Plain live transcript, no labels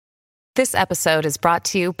This episode is brought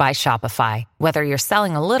to you by Shopify. Whether you're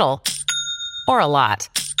selling a little or a lot,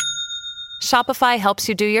 Shopify helps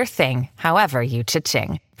you do your thing, however you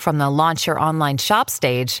cha-ching. From the launch your online shop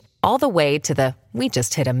stage, all the way to the we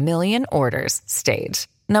just hit 1 million orders stage.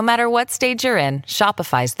 No matter what stage you're in,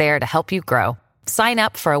 Shopify's there to help you grow. Sign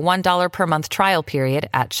up for a $1 per month trial period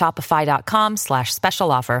at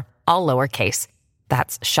shopify.com/special offer, all lowercase.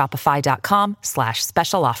 That's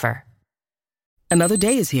shopify.com/special offer. Another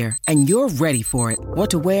day is here, and you're ready for it. What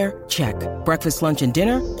to wear? Check. Breakfast, lunch, and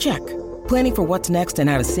dinner? Check. Planning for what's next and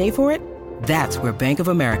how to save for it? That's where Bank of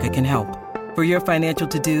America can help. For your financial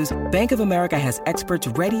to-dos, Bank of America has experts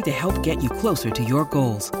ready to help get you closer to your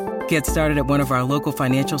goals. Get started at one of our local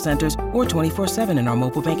financial centers or 24/7 in our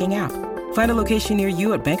mobile banking app. Find a location near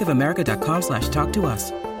you at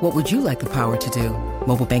bankofamerica.com/talktous. What would you like the power to do?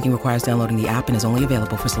 Mobile banking requires downloading the app and is only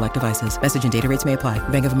available for select devices. Message and data rates may apply.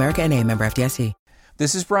 Bank of America N.A., member FDIC.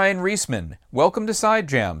 This is Brian Reisman. Welcome to Side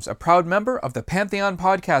Jams, a proud member of the Pantheon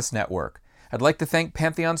Podcast Network. I'd like to thank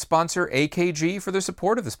Pantheon sponsor AKG for their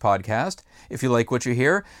support of this podcast. If you like what you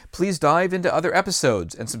hear, please dive into other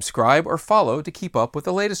episodes and subscribe or follow to keep up with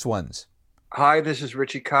the latest ones. Hi, this is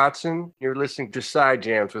Richie Kotzen. You're listening to Side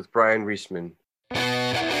Jams with Brian Reisman.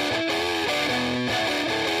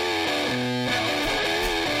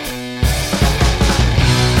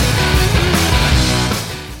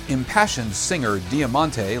 Impassioned singer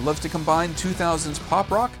Diamante loves to combine 2000s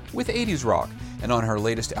pop rock with 80s rock, and on her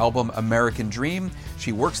latest album, American Dream,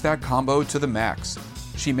 she works that combo to the max.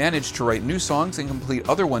 She managed to write new songs and complete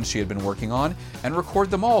other ones she had been working on, and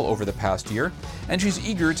record them all over the past year, and she's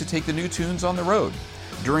eager to take the new tunes on the road.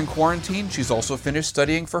 During quarantine, she's also finished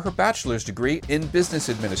studying for her bachelor's degree in business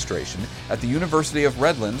administration at the University of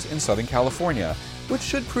Redlands in Southern California, which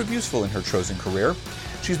should prove useful in her chosen career.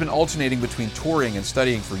 She's been alternating between touring and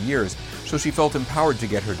studying for years, so she felt empowered to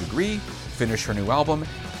get her degree, finish her new album,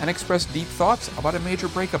 and express deep thoughts about a major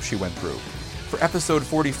breakup she went through. For episode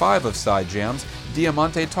 45 of Side Jams,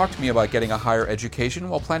 Diamante talked to me about getting a higher education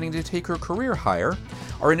while planning to take her career higher.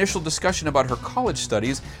 Our initial discussion about her college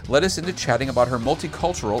studies led us into chatting about her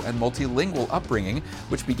multicultural and multilingual upbringing,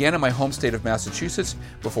 which began in my home state of Massachusetts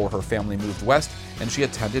before her family moved west and she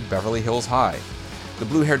attended Beverly Hills High. The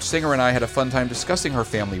blue-haired singer and I had a fun time discussing her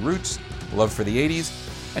family roots, love for the 80s,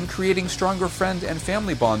 and creating stronger friend and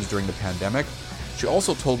family bonds during the pandemic. She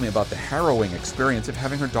also told me about the harrowing experience of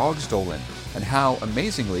having her dog stolen, and how,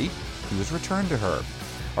 amazingly, he was returned to her.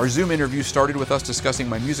 Our Zoom interview started with us discussing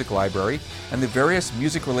my music library and the various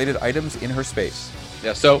music-related items in her space.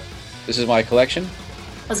 Yeah, so this is my collection.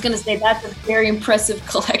 I was going to say that's a very impressive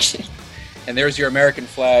collection. And there's your American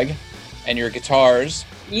flag and your guitars.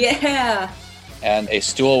 Yeah. And a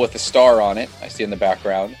stool with a star on it, I see in the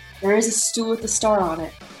background. There is a stool with a star on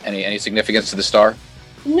it. Any significance to the star?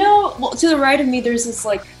 No, well, to the right of me, there's this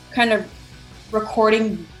like kind of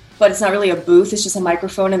recording, but it's not really a booth. It's just a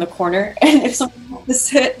microphone in the corner. And if someone wants to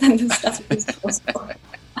sit, then that's what it's supposed for.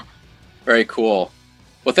 Very cool.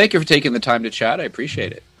 Well, thank you for taking the time to chat. I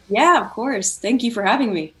appreciate it. Yeah, of course. Thank you for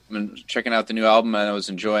having me. I've been checking out the new album, and I was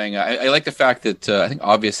enjoying. I like the fact that I think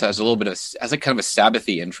Obvious has a little bit of has like kind of a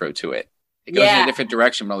Sabbathy intro to it. It goes in a different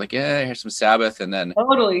direction, but I'm like, yeah, here's some Sabbath, and then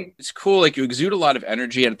totally, it's cool. Like you exude a lot of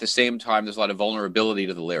energy, and at the same time, there's a lot of vulnerability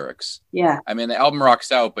to the lyrics. Yeah, I mean, the album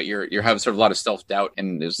rocks out, but you're having sort of a lot of self doubt,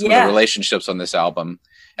 and there's some of the relationships on this album,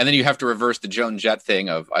 and then you have to reverse the Joan Jett thing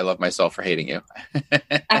of "I love myself for hating you."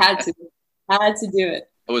 I had to do it.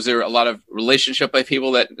 Was there a lot of relationship by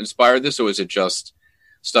people that inspired this, or was it just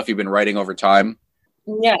stuff you've been writing over time?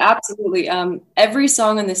 Yeah, absolutely. Every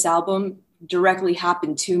song on this album directly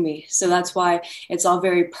happened to me. So that's why it's all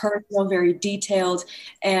very personal, very detailed.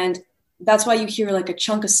 And that's why you hear like a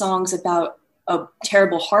chunk of songs about a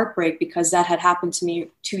terrible heartbreak, because that had happened to me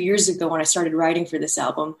 2 years ago when I started writing for this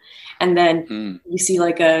album. And then you see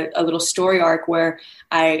like a little story arc where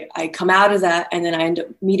I come out of that and then I end up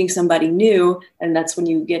meeting somebody new. And that's when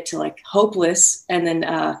you get to like Hopeless. And then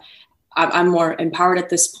I'm more empowered at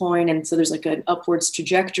this point. And so there's like an upwards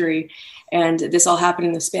trajectory. And this all happened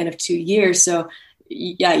in the span of 2 years. So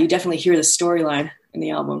yeah, you definitely hear the storyline in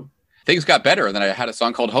the album. Things got better, and then I had a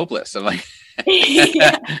song called Hopeless. I'm like,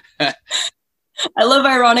 I love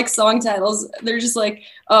ironic song titles. They're just like,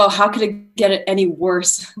 oh, how could it get it any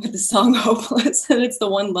worse with the song Hopeless? And it's the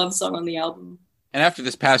one love song on the album. And after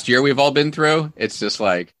this past year we've all been through, it's just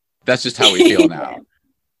like, that's just how we feel now.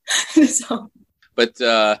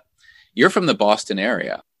 But you're from the Boston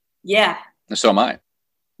area. Yeah. And so am I.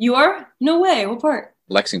 You are? No way. What part?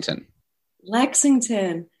 Lexington.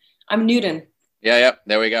 I'm Newton. Yeah.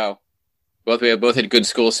 There we go. We both had good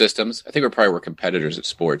school systems. I think we probably were competitors at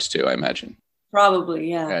sports too, I imagine. Probably,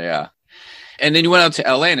 yeah. Yeah. And then you went out to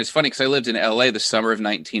LA, and it's funny because I lived in LA the summer of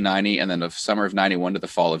 1990 and then the summer of 91 to the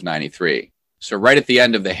fall of 93. So right at the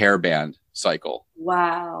end of the hair band cycle.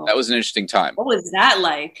 Wow. That was an interesting time. What was that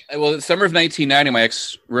like? Well, the summer of 1990, my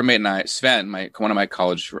ex-roommate and I, Sven, one of my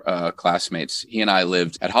college classmates, he and I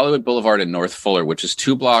lived at Hollywood Boulevard in North Fuller, which is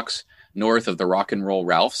 2 blocks north of the Rock and Roll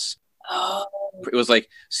Ralphs. Oh. It was like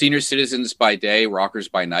senior citizens by day, rockers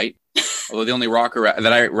by night. Although the only rocker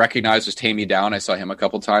that I recognized was Tammy Down. I saw him a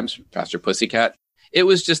couple times, Pastor Pussycat. It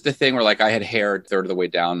was just the thing where like I had hair a third of the way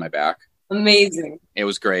down my back. Amazing. It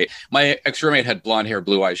was great. My ex-roommate had blonde hair,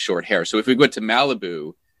 blue eyes, short hair. So if we went to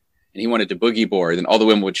Malibu and he wanted to boogie board, then all the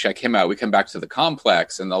women would check him out. We come back to the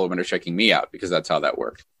complex and all the women are checking me out because that's how that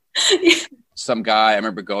worked. Some guy, I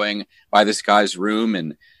remember going by this guy's room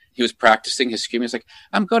and he was practicing his scream. He was like,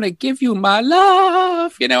 I'm going to give you my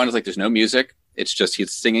love. And it's like, there's no music. It's just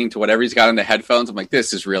he's singing to whatever he's got in the headphones. I'm like,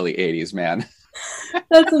 this is really 80s, man.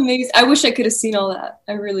 That's amazing. I wish I could have seen all that.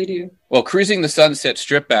 I really do. Well, cruising the Sunset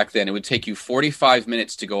Strip back then, it would take you 45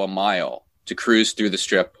 minutes to go a mile to cruise through the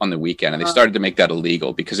strip on the weekend. And they started to make that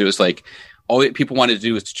illegal because it was like all people wanted to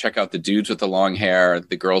do was to check out the dudes with the long hair,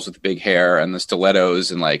 the girls with the big hair and the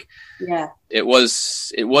stilettos. And like, yeah, it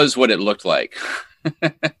was what it looked like.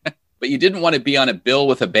 But you didn't want to be on a bill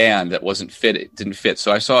with a band that wasn't fit. It didn't fit.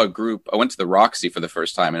 So I saw a group. I went to the Roxy for the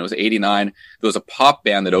first time, and it was 89. There was a pop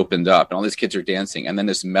band that opened up, and all these kids are dancing. And then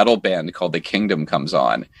this metal band called The Kingdom comes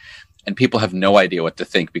on, and people have no idea what to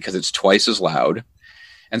think because it's twice as loud.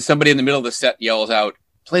 And somebody in the middle of the set yells out,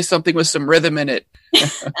 "Play something with some rhythm in it."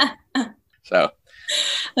 So,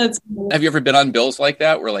 have you ever been on bills like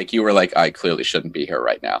that, where like you were like, I clearly shouldn't be here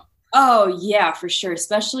right now? Oh, yeah, for sure.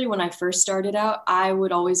 Especially when I first started out, I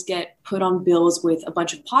would always get put on bills with a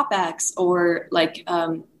bunch of pop acts or like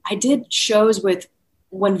I did shows with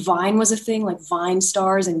when Vine was a thing, like Vine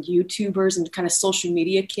stars and YouTubers and kind of social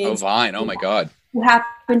media kids. Oh, Vine. Oh, my God. Who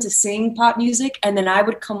happened to sing pop music. And then I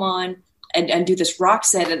would come on and do this rock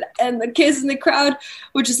set. And the kids in the crowd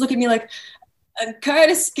would just look at me like, I'm kind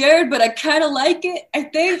of scared, but I kind of like it, I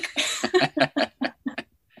think.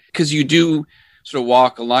 Because you do sort of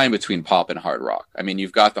walk a line between pop and hard rock. I mean,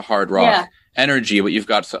 you've got the hard rock energy, but you've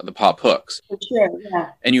got the pop hooks. For sure, yeah.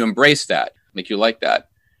 And you embrace that, make you like that.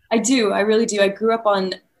 I do. I really do. I grew up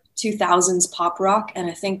on 2000s pop rock, and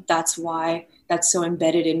I think that's why that's so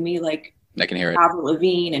embedded in me. Like, I can hear it. Avril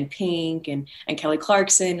Lavigne and Pink and Kelly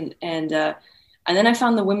Clarkson. And then I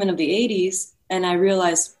found the women of the 80s, and I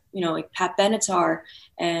realized, like Pat Benatar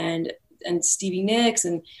and Stevie Nicks,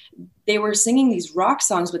 and they were singing these rock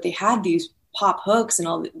songs, but they had these pop hooks and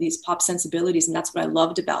all these pop sensibilities, and that's what I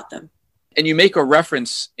loved about them. And you make a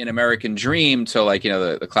reference in American Dream to like,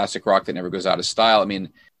 the classic rock that never goes out of style. I mean,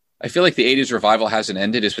 I feel like the 80s revival hasn't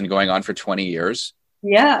ended. It's been going on for 20 years.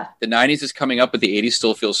 Yeah. The 90s is coming up, but the 80s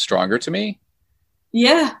still feels stronger to me.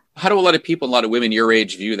 Yeah. How do a lot of people, a lot of women your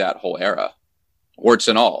age view that whole era? Warts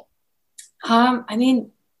and all. I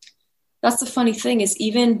mean, that's the funny thing is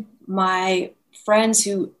even my friends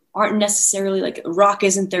who aren't necessarily like rock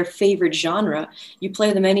isn't their favorite genre. You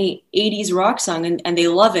play them any 80s rock song and they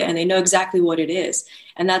love it and they know exactly what it is.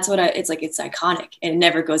 And that's what it's like, it's iconic and it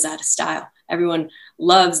never goes out of style. Everyone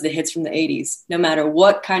loves the hits from the 80s, no matter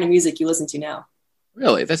what kind of music you listen to now.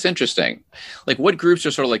 Really? That's interesting. Like what groups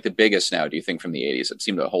are sort of like the biggest now, do you think, from the 80s that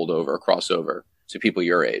seem to hold over or cross over to people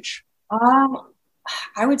your age?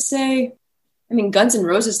 I would say, Guns N'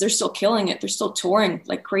 Roses, they're still killing it. They're still touring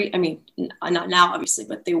like crazy. Not now, obviously,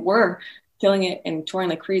 but they were killing it and touring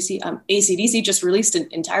like crazy. AC/DC just released an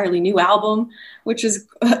entirely new album, which is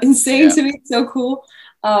insane to me. It's so cool.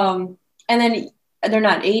 And then they're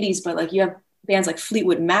not 80s, but like you have bands like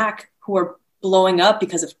Fleetwood Mac who are blowing up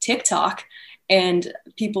because of TikTok. And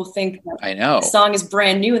people think that the song is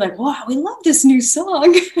brand new. Like, wow, we love this new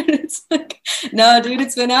song. And it's like, no, dude,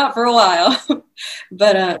 it's been out for a while.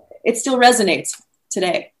 But it still resonates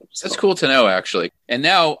today. That's cool to know, actually. And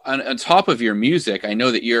now, on top of your music, I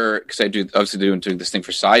know that because I do obviously doing this thing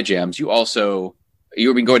for Side Jams, you've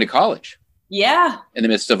been going to college. Yeah. In the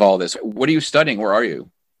midst of all this. What are you studying? Where are you?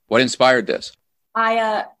 What inspired this?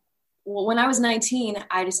 When I was 19,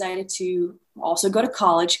 I decided to also go to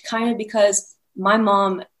college, kind of because my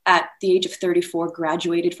mom at the age of 34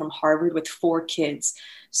 graduated from Harvard with 4 kids.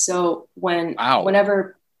 So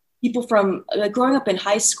whenever people from growing up in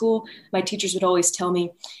high school, my teachers would always tell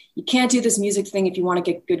me, you can't do this music thing if you want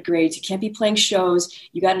to get good grades. You can't be playing shows.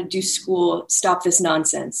 You got to do school. Stop this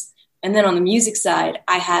nonsense. And then on the music side,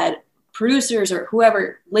 I had producers or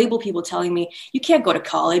whoever, label people telling me, you can't go to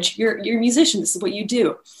college. You're a musician. This is what you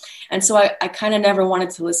do. And so I kind of never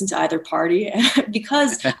wanted to listen to either party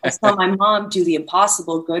because I saw my mom do the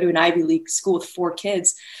impossible, go to an Ivy League school with 4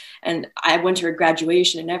 kids. and I went to her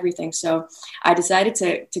graduation and everything. So I decided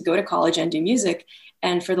to go to college and do music.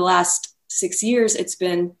 And for the last 6 years, it's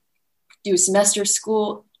been do a semester of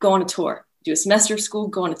school, go on a tour, do a semester of school,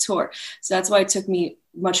 go on a tour. So that's why it took me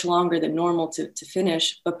much longer than normal to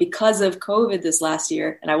finish. But because of COVID this last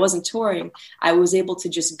year and I wasn't touring, I was able to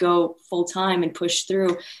just go full time and push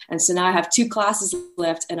through. And so now I have 2 classes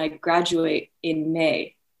left and I graduate in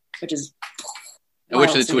May, which is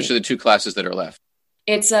which are the 2 classes that are left?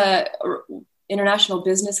 It's a international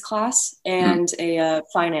business class and a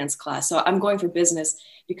finance class. So I'm going for business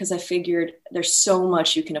because I figured there's so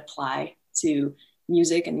much you can apply to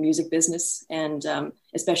music and music business, and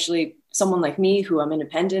especially someone like me who I'm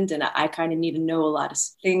independent and I kind of need to know a lot of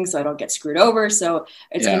things so I don't get screwed over. So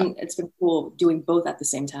it's been cool doing both at the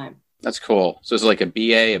same time. That's cool. So it's like a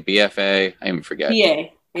BA, a BFA, I even forget.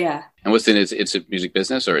 BA, yeah. And what's in it? It's a music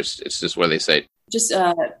business, or it's just what they say? Just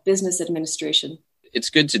business administration. It's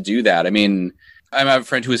good to do that. I mean, I have a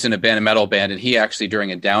friend who was in a metal band, and he actually,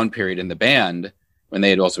 during a down period in the band, when they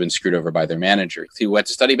had also been screwed over by their manager, he went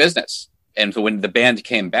to study business. And so when the band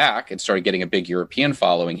came back and started getting a big European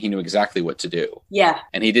following, he knew exactly what to do. Yeah.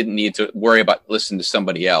 And he didn't need to worry about listening to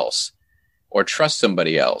somebody else or trust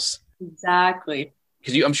somebody else. Exactly.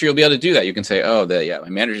 Because I'm sure you'll be able to do that. You can say, my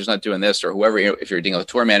manager's not doing this, or whoever, if you're dealing with a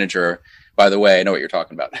tour manager, by the way, I know what you're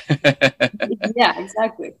talking about. Yeah,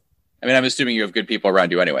 exactly. I mean, I'm assuming you have good people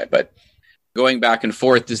around you anyway, but going back and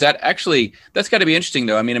forth, that's got to be interesting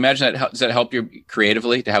though. I mean, imagine does that help you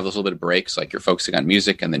creatively to have those little bit of breaks, like you're focusing on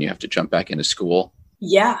music and then you have to jump back into school?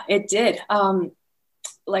 Yeah, it did.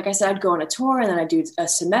 Like I said, I'd go on a tour and then I'd do a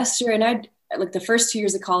semester, and like the first 2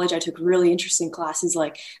 years of college, I took really interesting classes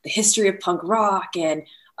like the history of punk rock and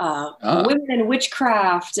women and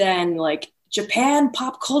witchcraft and like Japan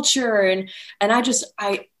pop culture. And I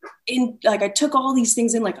took all these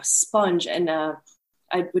things in like a sponge, and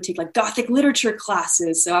I would take like Gothic literature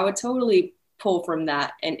classes. So I would totally pull from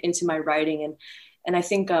that and into my writing. And I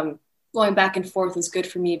think going back and forth was good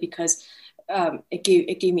for me because it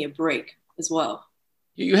gave me a break as well.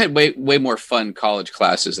 You had way more fun college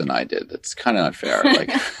classes than I did. That's kind of unfair.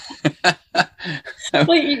 Like,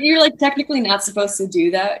 well, you're like technically not supposed to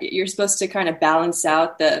do that. You're supposed to kind of balance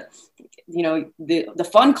out the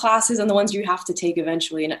fun classes and the ones you have to take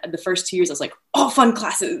eventually. And the first 2 years, I was like, fun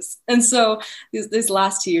classes. And so these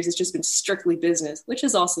last 2 years, it's just been strictly business, which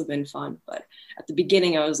has also been fun. But at the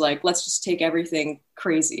beginning, I was like, let's just take everything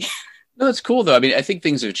crazy. No, it's cool though. I mean, I think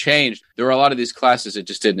things have changed. There were a lot of these classes that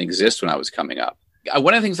just didn't exist when I was coming up.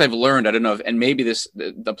 One of the things I've learned, I don't know if, and maybe this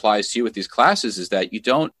applies to you with these classes, is that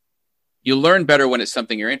you learn better when it's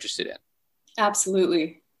something you're interested in.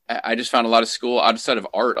 Absolutely. I just found a lot of school outside of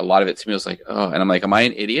art. A lot of it to me was like, and I'm like, am I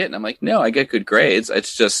an idiot? And I'm like, no, I get good grades.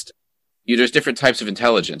 It's just, there's different types of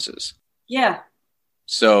intelligences. Yeah.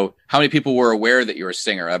 So how many people were aware that you're a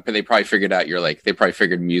singer? They probably figured out they probably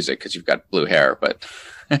figured music because you've got blue hair, but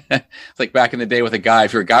it's like back in the day with a guy,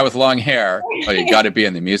 if you're a guy with long hair, you got to be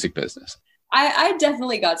in the music business. I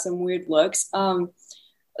definitely got some weird looks.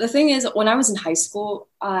 The thing is, when I was in high school,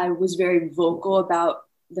 I was very vocal about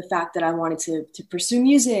the fact that I wanted to pursue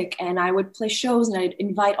music, and I would play shows and I'd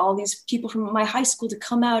invite all these people from my high school to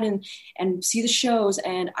come out and see the shows.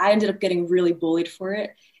 And I ended up getting really bullied for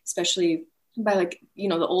it, especially by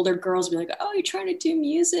the older girls be like, oh, you're trying to do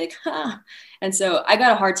music, huh? And so I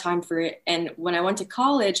got a hard time for it. And when I went to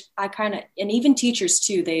college, and even teachers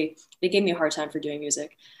too, they gave me a hard time for doing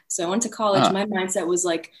music. So I went to college. My mindset was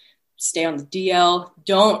like, stay on the DL.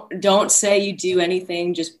 Don't say you do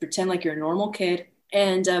anything. Just pretend like you're a normal kid.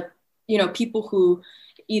 And, people who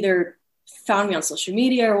either found me on social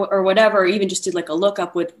media or whatever, or even just did like a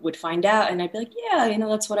lookup would find out. And I'd be like, yeah,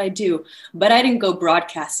 that's what I do. But I didn't go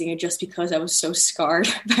broadcasting it just because I was so scarred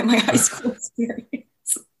by my high school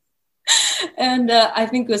experience. And I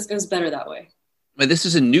think it was better that way. But this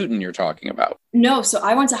is in Newton you're talking about. No, so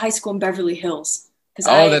I went to high school in Beverly Hills.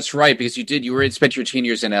 That's right, because you spent your teen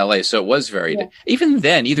years in LA, so it was very even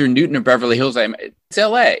then, either Newton or Beverly Hills. It's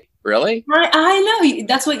LA, really? I know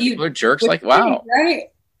that's what you. We're jerks, like wow, right?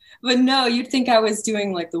 But no, you'd think I was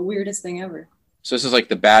doing like the weirdest thing ever. So this is like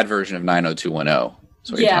the bad version of 90210.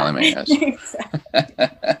 That's what you're telling me. Yes.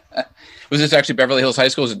 Was this actually Beverly Hills High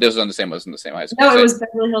School? This was on the same high school. No, it was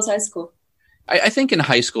Beverly Hills High School. I think in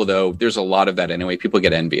high school though, there's a lot of that anyway. People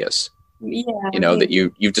get envious. Yeah, that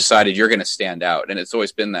you've decided you're going to stand out, and it's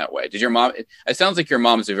always been that way. Did your mom? It sounds like your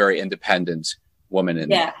mom is a very independent woman,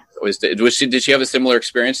 and did she have a similar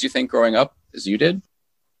experience, do you think, growing up as you did?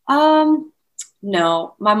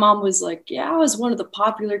 No, my mom was like, I was one of the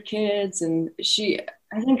popular kids, and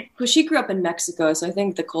I think because she grew up in Mexico, so I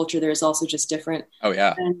think the culture there is also just different. Oh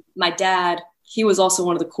yeah. And my dad, he was also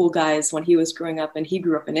one of the cool guys when he was growing up, and he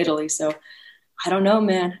grew up in Italy. So I don't know,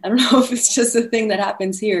 man. I don't know if it's just a thing that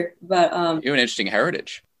happens here, but you have an interesting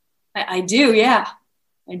heritage. I do. Yeah,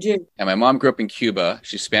 I do. And my mom grew up in Cuba.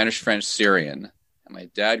 She's Spanish, French, Syrian. And my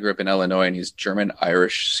dad grew up in Illinois, and he's German,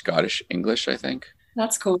 Irish, Scottish, English, I think.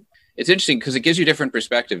 That's cool. It's interesting because it gives you a different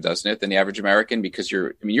perspective, doesn't it, than the average American? Because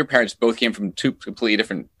your parents both came from two completely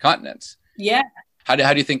different continents. Yeah. How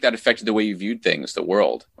do you think that affected the way you viewed things, the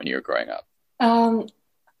world, when you were growing up?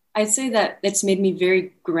 I'd say that it's made me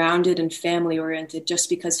very grounded and family oriented, just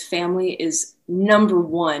because family is number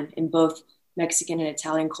one in both Mexican and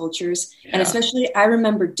Italian cultures. Yeah. And especially, I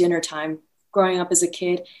remember dinner time growing up as a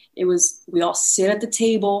kid. We all sit at the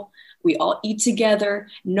table, we all eat together.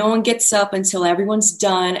 No one gets up until everyone's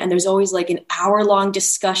done. And there's always like an hour-long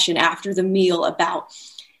discussion after the meal about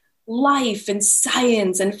life and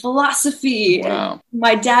science and philosophy. Wow. And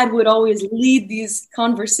my dad would always lead these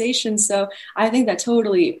conversations. So I think that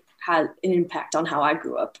totally had an impact on how I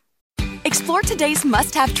grew up. Explore today's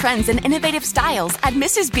must-have trends and innovative styles at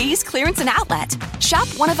Mrs. B's Clearance and Outlet. Shop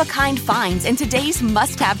one-of-a-kind finds in today's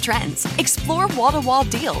must-have trends. Explore wall-to-wall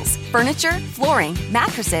deals, furniture, flooring,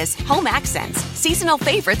 mattresses, home accents, seasonal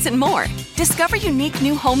favorites, and more. Discover unique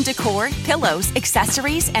new home decor, pillows,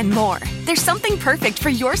 accessories, and more. There's something perfect for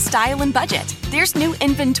your style and budget. There's new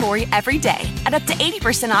inventory every day at up to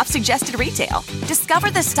 80% off suggested retail.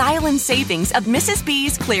 Discover the style and savings of Mrs.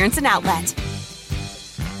 B's Clearance and Outlet.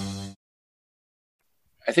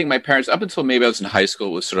 I think my parents, up until maybe I was in high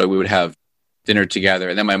school, was sort of, we would have dinner together.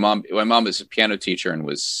 And then my mom was a piano teacher and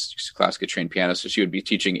was a classically trained pianist, so she would be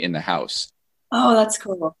teaching in the house. Oh, that's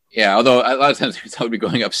cool. Yeah, although a lot of times I would be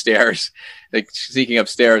going upstairs, like sneaking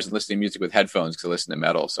upstairs and listening to music with headphones because I listen to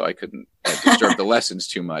metal, so I couldn't disturb the lessons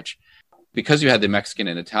too much. Because you had the Mexican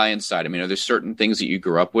and Italian side, I mean, are there certain things that you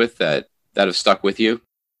grew up with that have stuck with you?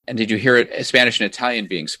 And did you hear it, Spanish and Italian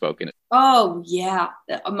being spoken? Oh, yeah.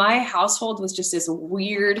 My household was just this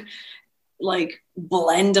weird, like,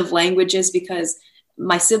 blend of languages because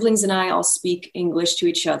my siblings and I all speak English to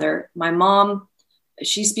each other. My mom,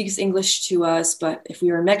 she speaks English to us, but if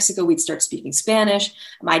we were in Mexico, we'd start speaking Spanish.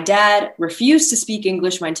 My dad refused to speak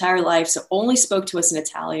English my entire life, so only spoke to us in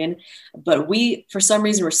Italian. But we, for some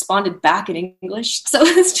reason, responded back in English. So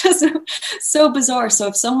it's just so bizarre. So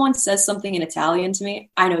if someone says something in Italian to me,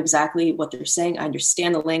 I know exactly what they're saying. I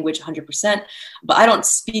understand the language 100%, but I don't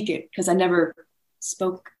speak it because I never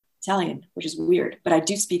spoke Italian, which is weird, but I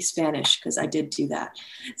do speak Spanish because I did do that.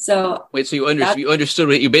 So wait, so you understood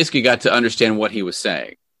what you basically got to understand what he was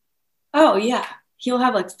saying? Oh yeah, he'll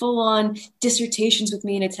have like full-on dissertations with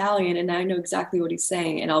me in Italian, and I know exactly what he's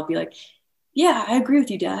saying, and I'll be like, "Yeah, I agree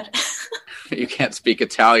with you, Dad." You can't speak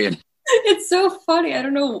Italian. It's so funny. I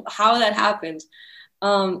don't know how that happened.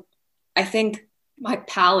 I think my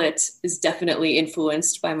palate is definitely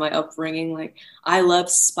influenced by my upbringing. Like, I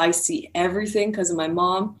love spicy everything because of my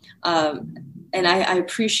mom. And I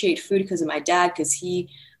appreciate food because of my dad, because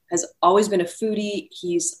he has always been a foodie.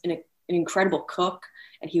 He's an incredible cook,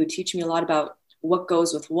 and he would teach me a lot about what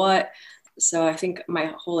goes with what. So I think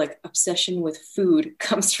my whole like obsession with food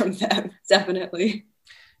comes from them, definitely.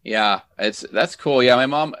 Yeah, that's cool. Yeah, my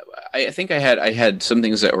mom, I think I had some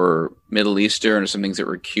things that were Middle Eastern or some things that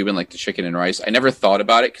were Cuban, like the chicken and rice. I never thought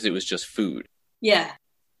about it because it was just food. Yeah.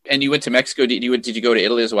 And you went to Mexico. Did you go to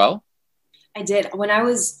Italy as well? I did. When I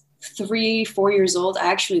was 3-4 years old, I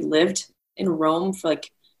actually lived in Rome for like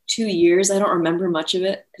 2 years. I don't remember much of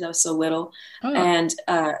it because I was so little. Oh. And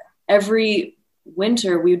every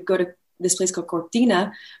winter we would go to this place called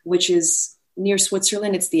Cortina, which is near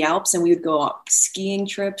Switzerland. It's the Alps, and we would go on skiing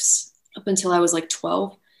trips up until I was like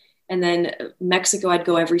 12. And then Mexico, I'd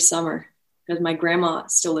go every summer because my grandma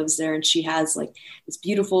still lives there, and she has like this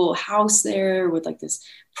beautiful house there with like this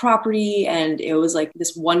property, and it was like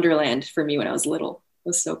this wonderland for me when I was little. It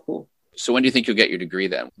was so cool. So when do you think you'll get your degree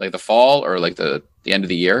then? Like the fall or like the end of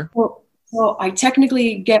the year? Well, I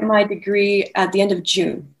technically get my degree at the end of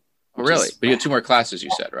June. Oh, really? But you have 2 more classes, you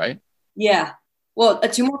said, right? Yeah. Well,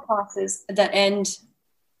 2 more classes that end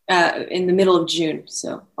in the middle of June.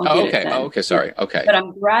 So I'll get it then. Oh, okay. Sorry. Okay. But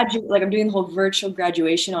I'm doing the whole virtual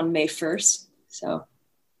graduation on May 1st. So.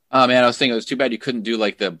 Oh man, I was thinking it was too bad you couldn't do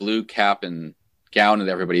like the blue cap and gown that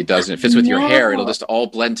everybody does, and it fits with your hair. It'll just all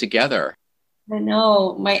blend together. I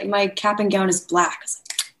know. My cap and gown is black.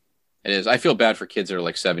 It is. I feel bad for kids that are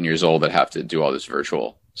like 7 years old that have to do all this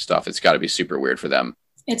virtual stuff. It's got to be super weird for them.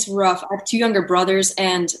 It's rough. I have 2 younger brothers,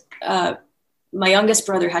 and my youngest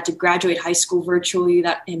brother had to graduate high school virtually,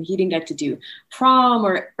 and he didn't get to do prom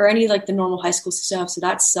or any like the normal high school stuff. So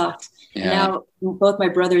that sucked. Yeah. And now both my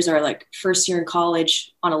brothers are like first year in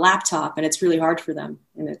college on a laptop, and it's really hard for them.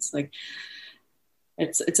 And it's like,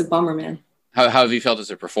 It's a bummer, man. How have you felt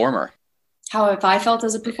as a performer? How have I felt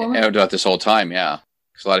as a performer? About this whole time, yeah.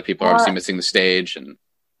 Because a lot of people are obviously missing the stage. And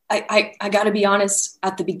I got to be honest,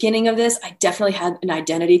 at the beginning of this, I definitely had an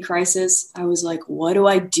identity crisis. I was like, what do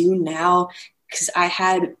I do now? Because I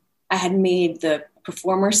had made the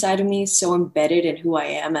performer side of me so embedded in who I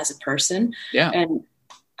am as a person. Yeah. And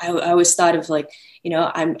I always thought of like,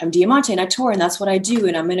 I'm Diamante and I tour and that's what I do.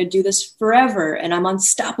 And I'm going to do this forever and I'm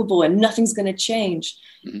unstoppable and nothing's going to change.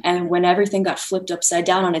 Mm-hmm. And when everything got flipped upside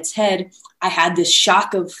down on its head, I had this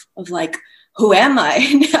shock of like, who am I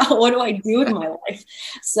now? What do I do with my life?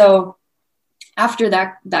 So after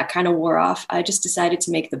that kind of wore off, I just decided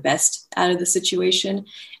to make the best out of the situation.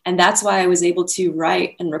 And that's why I was able to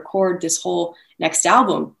write and record this whole next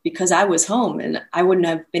album, because I was home and I wouldn't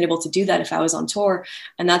have been able to do that if I was on tour.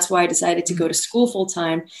 And that's why I decided to go to school full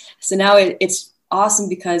time. So now it's awesome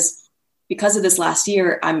because of this last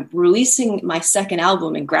year, I'm releasing my second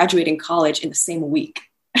album and graduating college in the same week.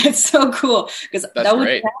 It's so cool because that was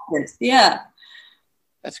happened. Yeah.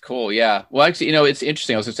 That's cool. Yeah. Well, actually, it's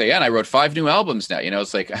interesting. I was going to say, and I wrote 5 new albums now.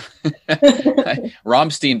 It's like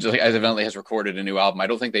Rammstein evidently has recorded a new album. I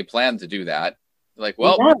don't think they planned to do that. Like,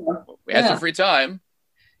 well, we had some free time.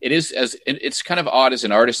 It's kind of odd as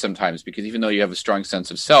an artist sometimes, because even though you have a strong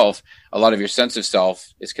sense of self, a lot of your sense of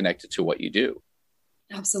self is connected to what you do.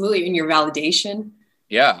 Absolutely. And your validation.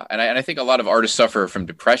 Yeah. And I think a lot of artists suffer from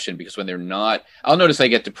depression because when they're not, I'll notice I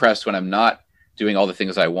get depressed when I'm not doing all the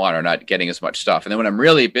things I want or not getting as much stuff. And then when I'm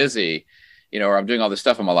really busy, or I'm doing all this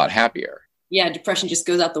stuff, I'm a lot happier. Yeah. Depression just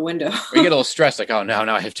goes out the window. Or you get a little stressed, like, oh, no,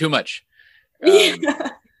 I have too much.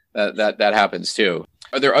 That happens too.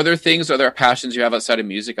 Are there other things, are there passions you have outside of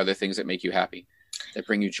music, other things that make you happy, that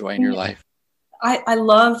bring you joy in your life? I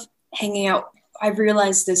love hanging out. I've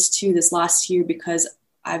realized this too this last year because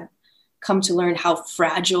I've come to learn how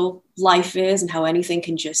fragile life is and how anything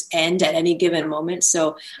can just end at any given moment.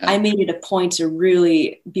 So I made it a point to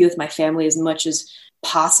really be with my family as much as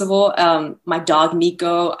possible. My dog,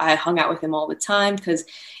 Nico, I hung out with him all the time because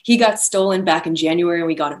he got stolen back in January and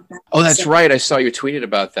we got him back. Oh, that's right. I saw you tweeted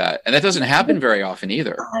about that. And that doesn't happen very often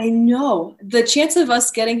either. I know. The chance of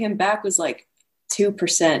us getting him back was like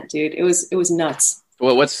 2%, dude. It was nuts.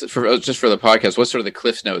 Well, just for the podcast, what's sort of the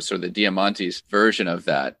Cliff Notes or the Diamante's version of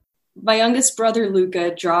that? My youngest brother,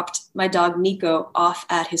 Luca, dropped my dog, Nico, off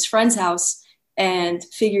at his friend's house and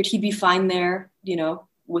figured he'd be fine there,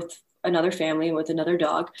 with another family, with another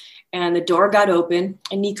dog. And the door got open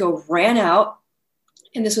and Nico ran out.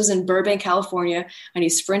 And this was in Burbank, California. And he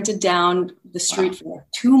sprinted down the street for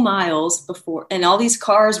 2 miles before. And all these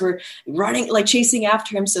cars were running, like chasing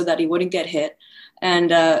after him so that he wouldn't get hit. And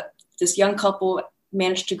this young couple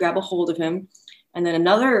managed to grab a hold of him. And then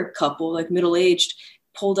another couple, like middle-aged,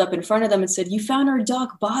 pulled up in front of them and said, "You found our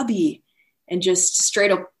dog, Bobby," and just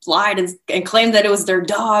straight up lied and claimed that it was their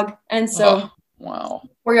dog. And so wow.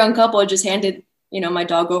 Poor young couple just handed, my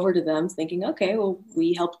dog over to them thinking, okay, well,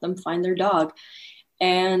 we helped them find their dog.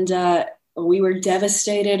 And we were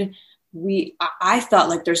devastated. I thought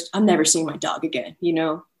like I'm never seeing my dog again.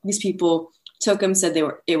 These people took him, said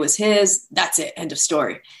it was his, that's it, end of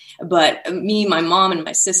story. But me, my mom and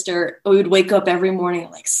my sister, we would wake up every morning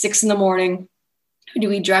at like 6 a.m.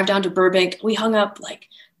 We drive down to Burbank. We hung up like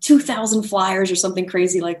 2,000 flyers or something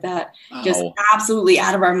crazy like that. Oh. Just absolutely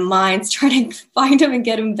out of our minds trying to find him and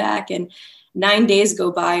get him back. And 9 days go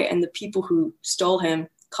by and the people who stole him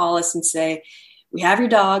call us and say, "We have your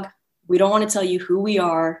dog. We don't want to tell you who we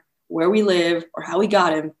are, where we live, or how we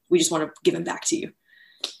got him. We just want to give him back to you."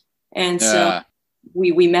 And so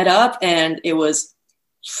we met up and it was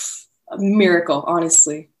a miracle,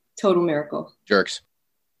 honestly. Total miracle. Jerks.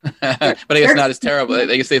 But I guess not as terrible.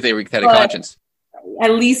 I guess they had a conscience.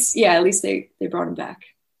 At least they brought him back.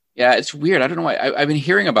 Yeah, it's weird. I don't know why. I've been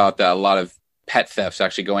hearing about that, a lot of pet thefts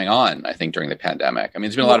actually going on, I think, during the pandemic. I mean,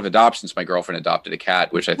 there's been a lot of adoptions. My girlfriend adopted a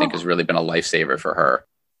cat, which I think has really been a lifesaver for her.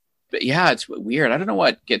 But yeah, it's weird. I don't know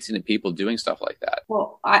what gets into people doing stuff like that.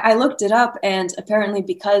 Well, I looked it up, and apparently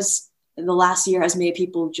because the last year has made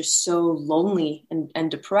people just so lonely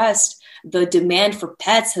and depressed, the demand for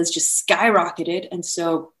pets has just skyrocketed. And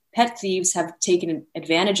so pet thieves have taken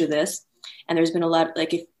advantage of this. And there's been a lot,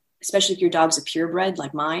 especially if your dog's a purebred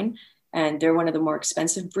like mine, and they're one of the more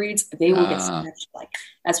expensive breeds, they will get snatched.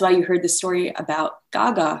 That's why you heard the story about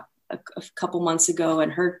Gaga a couple months ago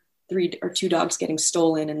and her 3 or 2 dogs getting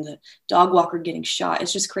stolen and the dog walker getting shot.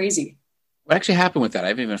 It's just crazy. What actually happened with that? I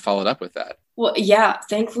haven't even followed up with that. Well, yeah,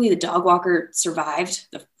 thankfully the dog walker survived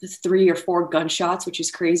the 3 or 4 gunshots, which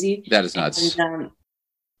is crazy. That is nuts. And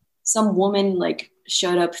some woman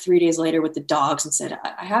showed up 3 days later with the dogs and said,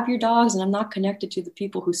 "I have your dogs and I'm not connected to the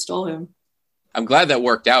people who stole him." I'm glad that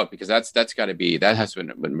worked out, because that has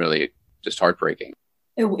been really just heartbreaking.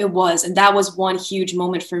 It was. And that was one huge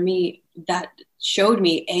moment for me that showed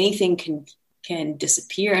me anything can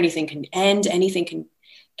disappear, anything can end, anything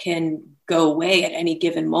can go away at any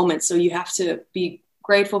given moment. So you have to be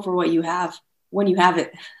grateful for what you have when you have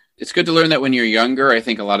it. It's good to learn that when you're younger. I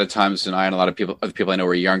think a lot of times, and a lot of other people I know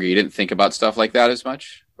were younger, you didn't think about stuff like that as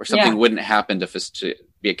much, or something wouldn't happen to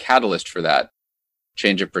be a catalyst for that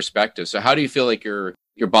change of perspective. So how do you feel like your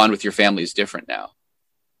bond with your family is different now?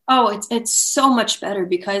 Oh, it's so much better,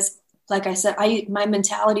 because like I said, my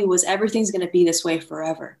mentality was everything's going to be this way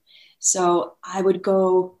forever. So I would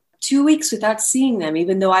go 2 weeks without seeing them,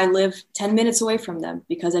 even though I live 10 minutes away from them,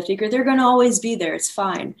 because I figured they're going to always be there. It's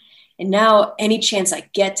fine. And now any chance I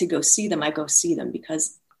get to go see them, I go see them,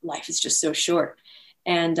 because life is just so short.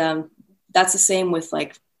 And that's the same with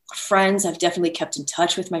like friends. I've definitely kept in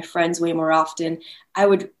touch with my friends way more often.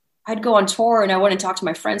 I'd go on tour and I wouldn't talk to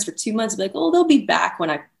my friends for 2 months, be like, oh, they'll be back when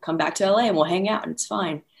I come back to LA and we'll hang out and it's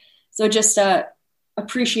fine. So just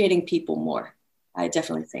appreciating people more, I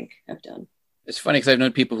definitely think I've done. It's funny because I've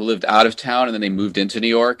known people who lived out of town and then they moved into New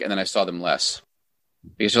York, and then I saw them less,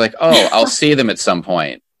 because they're like, oh, I'll see them at some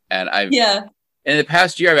point. And in the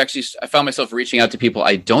past year, I found myself reaching out to people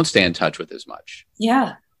I don't stay in touch with as much.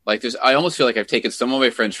 Yeah. Like I almost feel like I've taken some of my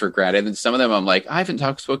friends for granted, and some of them I'm like, I haven't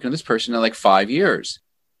spoken to this person in like 5 years.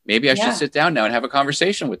 Maybe I should sit down now and have a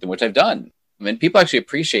conversation with them, which I've done. I mean, people actually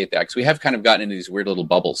appreciate that, because we have kind of gotten into these weird little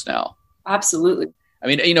bubbles now. Absolutely. I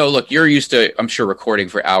mean, look, you're used to, I'm sure, recording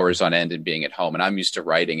for hours on end and being at home, and I'm used to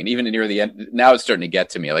writing. And even near the end, now it's starting to get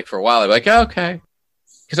to me. Like for a while, I'm like, oh, okay.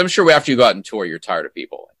 Because I'm sure after you go out and tour, you're tired of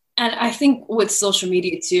people. And I think with social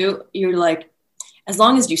media too, you're like, as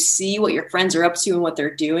long as you see what your friends are up to and what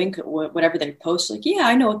they're doing, whatever they post, like, yeah,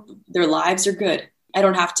 I know their lives are good. I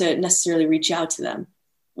don't have to necessarily reach out to them,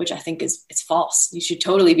 which I think it's false. You should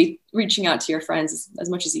totally be reaching out to your friends as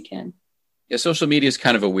much as you can. Yeah, social media is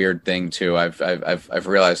kind of a weird thing too. I've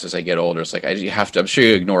realized as I get older, it's like I'm sure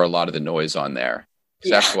you ignore a lot of the noise on there.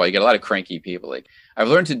 Because after a while, you get a lot of cranky people. Like I've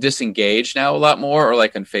learned to disengage now a lot more, or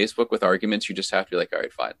like on Facebook with arguments, you just have to be like, all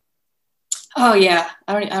right, fine. Oh yeah,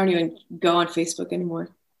 I don't even go on Facebook anymore.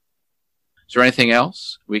 Is there anything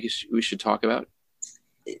else we should talk about?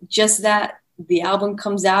 Just that the album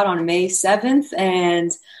comes out on May 7th,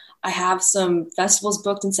 and I have some festivals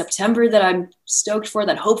booked in September that I'm stoked for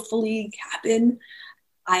that hopefully happen.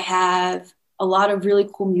 I have a lot of really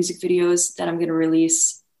cool music videos that I'm going to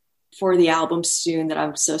release for the album soon that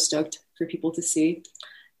I'm so stoked for people to see.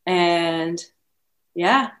 And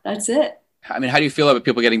yeah, that's it. I mean, how do you feel about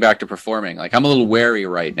people getting back to performing? Like, I'm a little wary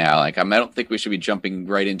right now. Like, I don't think we should be jumping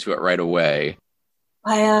right into it right away.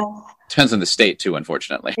 Depends on the state too,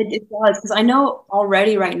 unfortunately. It does, because I know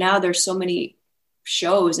already right now there's so many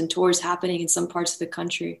shows and tours happening in some parts of the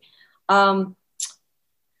country. I'm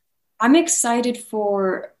excited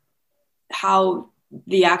for how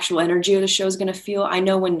the actual energy of the show is going to feel. I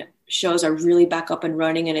know when shows are really back up and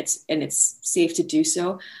running and it's safe to do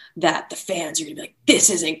so, that the fans are going to be like, this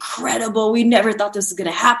is incredible. We never thought this was going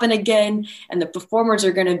to happen again. And the performers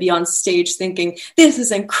are going to be on stage thinking, this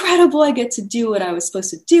is incredible. I get to do what I was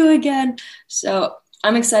supposed to do again. So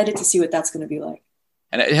I'm excited to see what that's going to be like.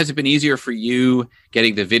 And has it been easier for you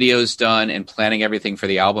getting the videos done and planning everything for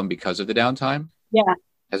the album because of the downtime? Yeah.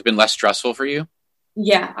 Has it been less stressful for you?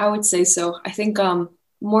 Yeah, I would say so. I think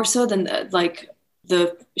more so than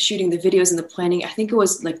the shooting the videos and the planning, I think it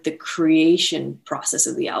was like the creation process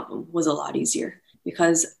of the album was a lot easier,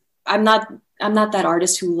 because I'm not that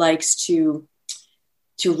artist who likes to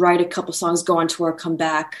write a couple songs, go on tour, come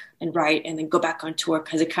back and write, and then go back on tour,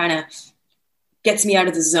 because it kind of gets me out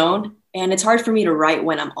of the zone. And it's hard for me to write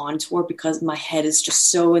when I'm on tour, because my head is just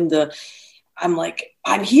so I'm like,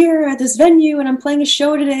 I'm here at this venue and I'm playing a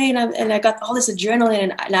show today, and I got all this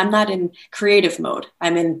adrenaline, and I'm not in creative mode.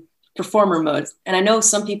 I'm in performer mode. And I know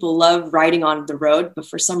some people love writing on the road, but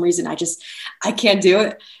for some reason I can't do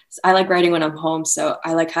it. I like writing when I'm home. So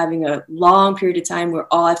I like having a long period of time where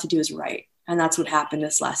all I have to do is write. And that's what happened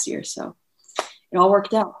this last year. So it all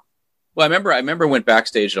worked out. Well, I remember I went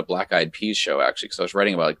backstage at a Black Eyed Peas show, actually, because I was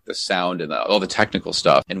writing about like the sound and all the technical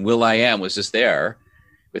stuff. And Will.i.am was just there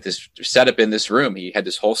with this setup in this room. He had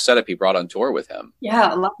this whole setup he brought on tour with him.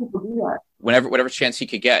 Yeah, a lot of people do that. Whatever chance he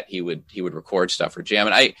could get, he would record stuff or jam.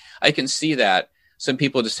 And I can see that some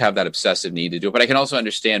people just have that obsessive need to do it. But I can also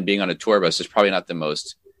understand being on a tour bus is probably not the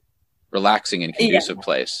most relaxing and conducive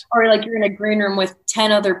place. Or like you're in a green room with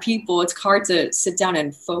 10 other people. It's hard to sit down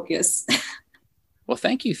and focus. Well,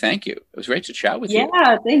 thank you. It was great to chat with you.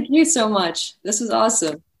 Yeah, thank you so much. This was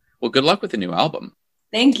awesome. Well, good luck with the new album.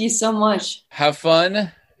 Thank you so much. Have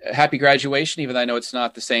fun happy graduation, even though I know it's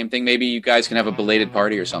not the same thing. Maybe you guys can have a belated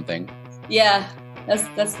party or something. Yeah,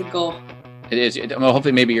 that's the goal. It is. Well,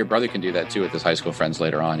 hopefully maybe your brother can do that too with his high school friends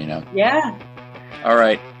later on, Yeah. All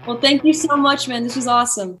right. Well, thank you so much, man. This was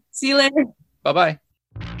awesome. See you later. Bye-bye.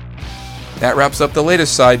 That wraps up the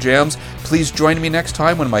latest Side Jams. Please join me next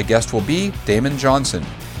time when my guest will be Damon Johnson.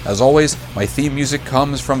 As always, my theme music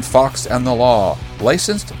comes from Fox and the Law,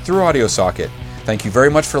 licensed through AudioSocket. Thank you very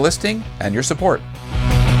much for listening and your support.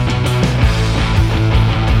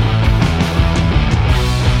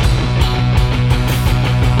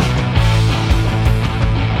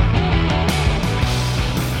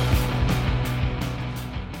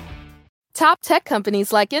 Top tech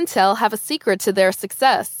companies like Intel have a secret to their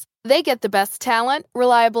success. They get the best talent,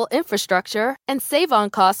 reliable infrastructure, and save on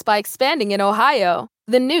costs by expanding in Ohio,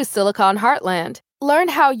 the new Silicon Heartland. Learn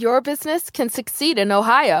how your business can succeed in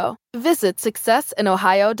Ohio. Visit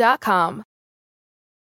successinohio.com.